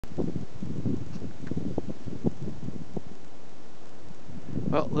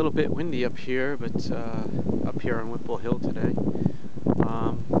Well, a little bit windy up here, but up here on Whipple Hill today.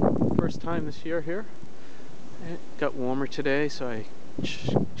 First time this year here. It got warmer today, so I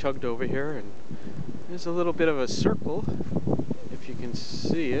chugged over here, and there's a little bit of a circle, if you can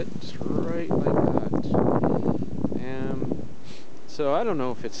see it, just right like that. So I don't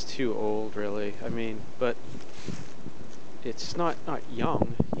know if it's too old, really. I mean, but it's not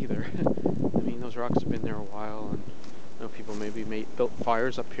young either. I mean, those rocks have been there a while, and I know people maybe built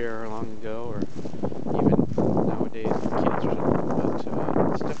fires up here long ago, or even nowadays for kids or something.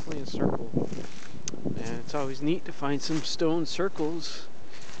 But it's definitely a circle, and it's always neat to find some stone circles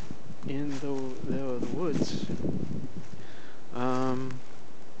in the woods.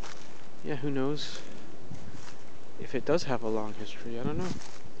 Yeah, who knows if it does have a long history. I don't know.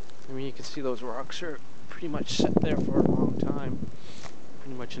 I mean, you can see those rocks are pretty much set there for a long time,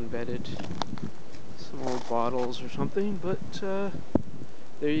 pretty much embedded. Some old bottles or something, but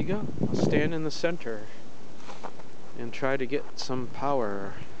there you go. I'll stand in the center and try to get some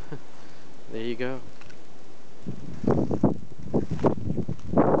power. There you go.